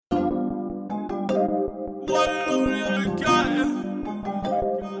I'ma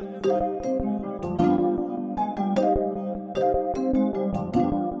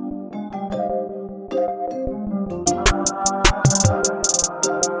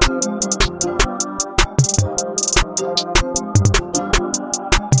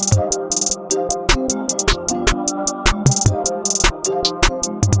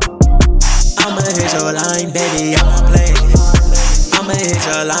hit your line, baby, I'm not playing. I'ma hit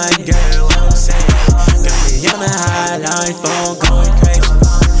your line, girl, what I'm saying. Got me on the hotline, phone going crazy.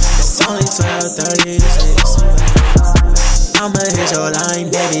 It's only 12:30, it's too late. I'ma hit your line,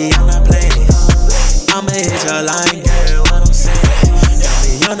 baby, I'm not playing. I'ma hit your line, girl, what I'm saying. Got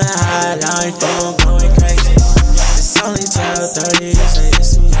me on the hotline, phone going crazy. It's only 12:30, it's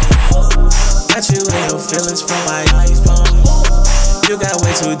too late. Got you in your feelings from my iPhone. You got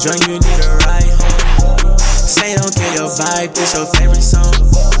way too drunk, you need a ride home. Say don't kill your vibe, this your favorite song.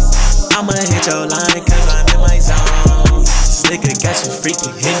 I'ma hit your line cause I'm in my zone. This nigga got you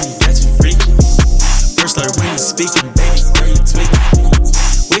freaking, hit me, got you freaking. First like when you speaking, baby, girl, you tweaking.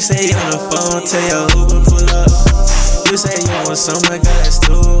 We say on the phone, tell your Uber pull up. You say you want someone, girl, that's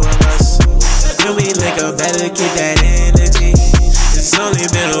two of us. You be liquor, better keep that energy. It's only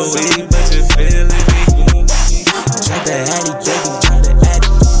been a week, but you're feeling me. Drop that Addy, baby, drop that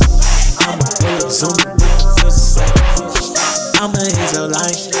Addy. I'ma pull up, zoom it with the music. I'ma hit your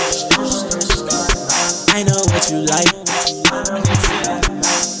line. I know what you like.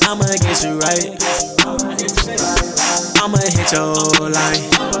 I'ma get you right. I'ma hit your line.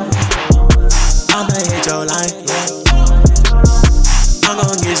 I'ma hit your line. I'm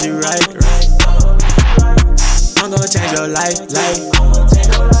gon' get you right. I'm gon' change your life.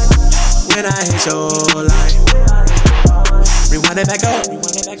 When I hit your line. Rewind it back up,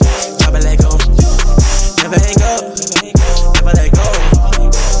 drop it, let go. Never hang up, never let go.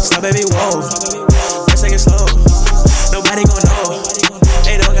 Stop, baby, whoa. Let's take it slow. Nobody gon' know,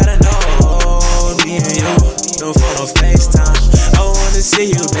 they don't gotta know. Me and you, no phone, no FaceTime. I wanna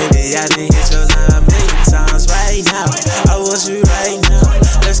see you, baby. I done hit your line a million times. Right now, I want you right now.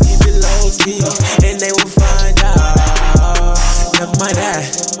 Let's keep it low key, and they will find out. Never mind that,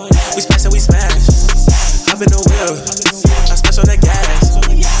 we smash and we smash. Hop in the wheel. On the gas,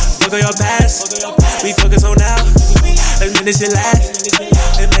 fuck on your past. We focus on now. Let's make this shit last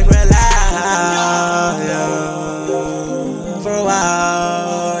and make real loud, yeah. For a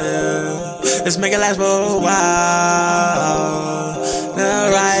while, yeah. Let's make it last for a while.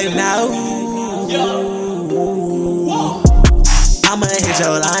 Right now, I'ma hit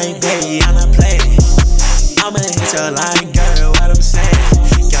your line, baby. I'm not playing. I'ma hit your line, girl. What I'm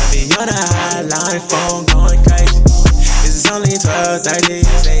saying. Got me on the hotline, phone going crazy. It's only 12:30,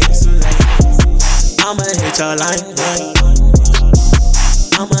 it's too late. I'ma hit your line.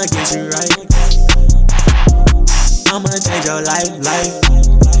 I'ma get you right. I'ma change your life.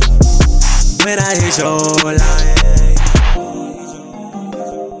 When I hit your line.